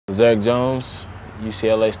Lazeric Jones,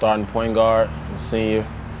 UCLA starting point guard, senior.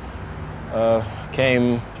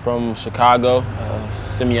 Came from Chicago,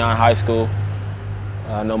 Simeon High School.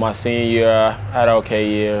 I know my senior year, I had an okay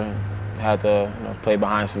year. Had to play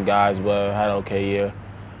behind some guys, but I had an okay year.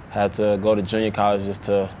 Had to go to junior college just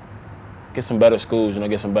to get some better schools,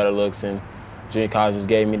 get some better looks. And junior college just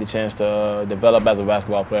gave me the chance to develop as a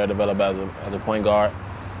basketball player, develop as a point guard.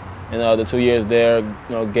 And the 2 years there,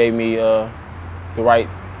 gave me the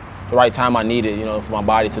right time I needed, for my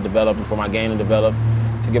body to develop and for my game to develop,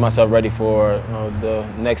 to get myself ready for the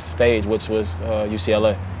next stage, which was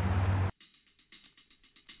UCLA.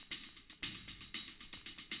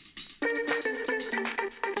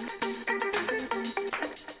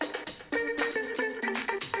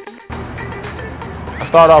 I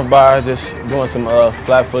started off by just doing some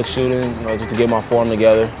flat foot shooting, just to get my form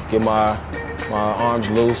together, get my arms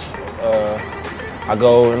loose. I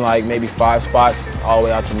go in like maybe 5 spots all the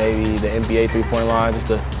way out to maybe the NBA three-point line, just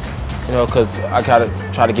to, because I gotta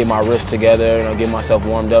try to get my wrist together, get myself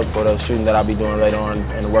warmed up for the shooting that I'll be doing later on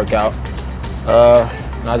in the workout.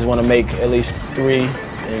 And I just want to make at least 3,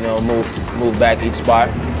 and move back each spot.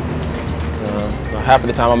 Half of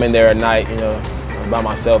the time I'm in there at night, by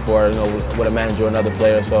myself or with a manager or another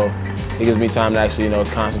player, so it gives me time to actually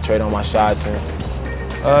concentrate on my shots, and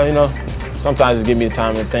sometimes it gives me the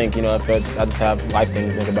time to think, if I just have life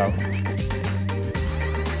things to think about.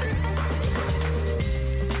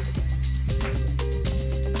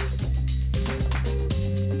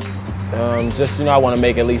 I want to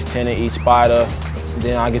make at least 10 in each spot.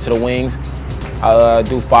 Then I get to the wings. I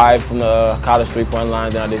do 5 from the college three-point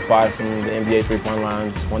line, then I do 5 from the NBA three-point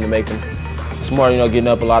line. Just wanted to make them. It's more, getting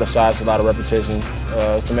up a lot of shots, a lot of repetition.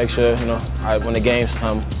 It's to make sure, when the games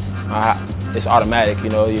come, it's automatic.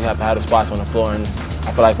 You have to have the spots on the floor, and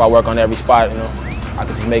I feel like if I work on every spot, I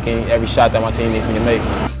can just make every shot that my team needs me to make.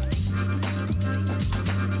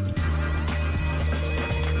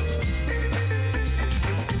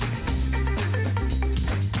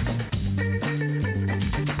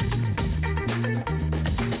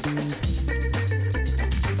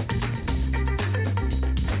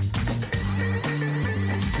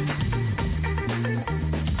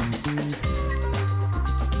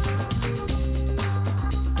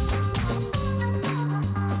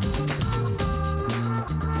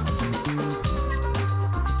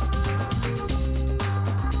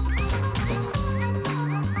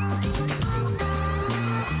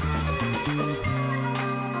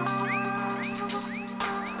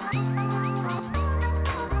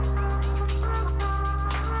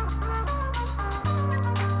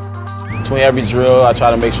 'Between every drill, I try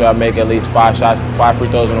to make sure I make at least 5 free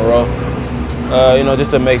throws in a row.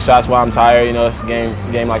 Just to make shots while I'm tired. It's a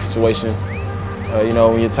game-like situation.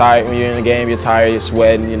 When you're tired, when you're in the game, you're tired, you're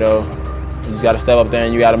sweating. You just got to step up there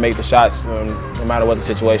and you got to make the shots, no matter what the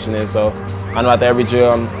situation is. So I know after every drill,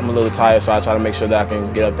 I'm a little tired, so I try to make sure that I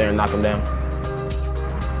can get up there and knock them down.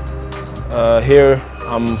 Here,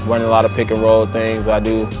 I'm running a lot of pick and roll things. I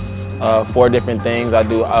do 4 different things. I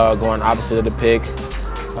do going opposite of the pick.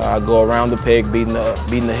 I go around the pick, beating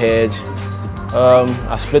the hedge.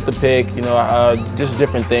 I split the pick, just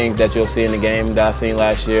different things that you'll see in the game that I seen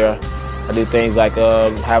last year. I do things like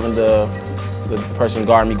having the person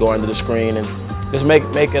guard me go into the screen, and just make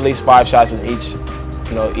at least 5 shots in each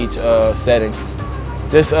setting.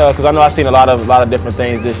 Just because I know I've seen a lot of different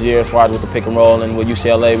things this year as far as with the pick and roll, and with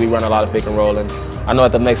UCLA we run a lot of pick and roll, and I know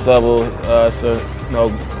at the next level,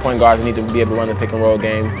 point guards need to be able to run the pick and roll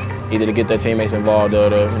game, either to get their teammates involved or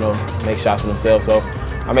to make shots for themselves. So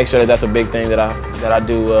I make sure that that's a big thing that I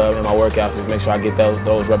do in my workouts, is make sure I get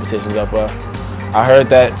those repetitions up. I heard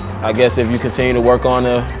that I guess if you continue to work on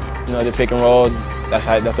the pick and roll,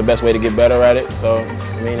 that's the best way to get better at it. So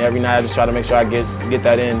every night I just try to make sure I get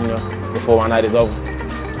that in before my night is over.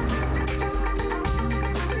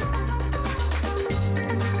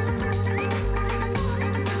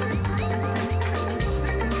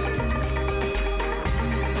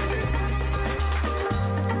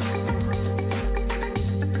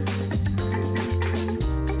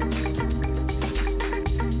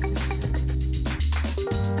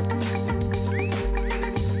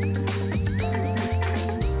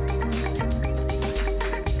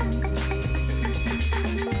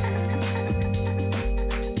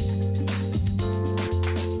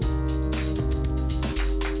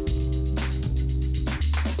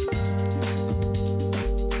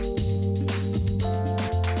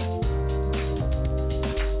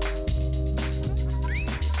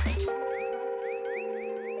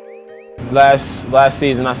 Last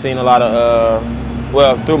season, I seen a lot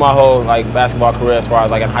of, through my whole basketball career, as far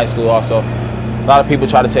as in high school also, a lot of people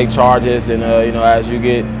try to take charges, and you know, as you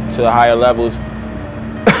get to the higher levels,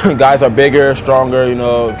 guys are bigger, stronger, you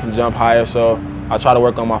know, can jump higher. So I try to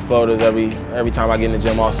work on my floaters every time I get in the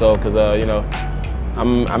gym also, because you know,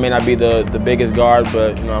 I may not be the biggest guard,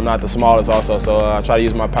 but you know, I'm not the smallest also. So I try to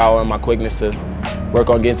use my power and my quickness to work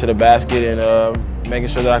on getting to the basket and making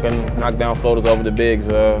sure that I can knock down floaters over the bigs.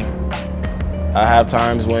 I have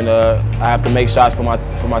times when I have to make shots for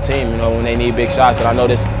my team, you know, when they need big shots. And I know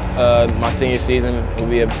this my senior season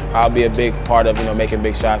I'll be a big part of, you know, making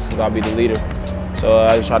big shots, because I'll be the leader. So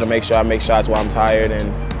I just try to make sure I make shots while I'm tired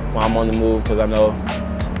and while I'm on the move, because I know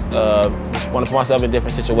just want to put myself in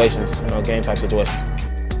different situations, you know, game type situations.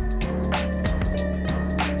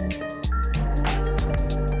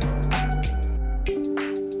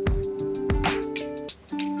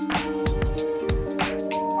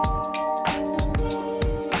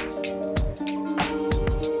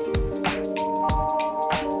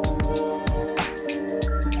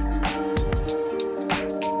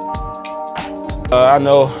 I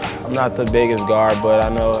know I'm not the biggest guard, but I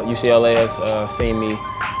know UCLA has seen me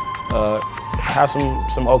have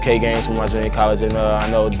some okay games from my junior college, and I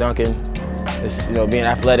know dunking, you know, being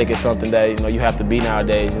athletic is something that, you know, you have to be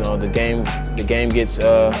nowadays. You know, the game gets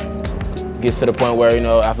to the point where, you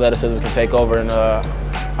know, athleticism can take over, and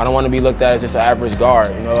I don't want to be looked at as just an average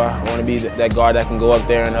guard. You know, I want to be that guard that can go up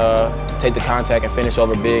there and take the contact and finish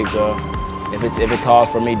over bigs. If it calls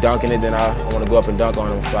for me dunking it, then I want to go up and dunk on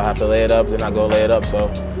them. If I have to lay it up, then I go lay it up.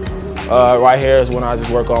 So right here is when I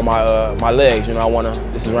just work on my legs. You know,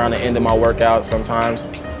 this is around the end of my workout sometimes,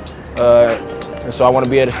 and so I want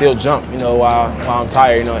to be able to still jump, you know, while I'm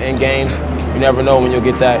tired. You know, in games, you never know when you'll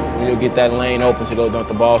get that lane open to go dunk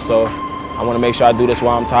the ball. So I want to make sure I do this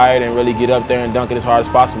while I'm tired and really get up there and dunk it as hard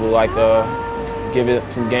as possible. Like give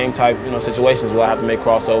it some game type, you know, situations where I have to make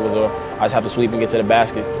crossovers or I just have to sweep and get to the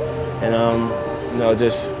basket. And you know,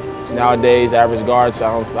 just nowadays, average guards,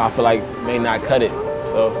 I feel like may not cut it.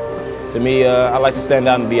 So to me, I like to stand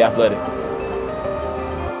out and be athletic.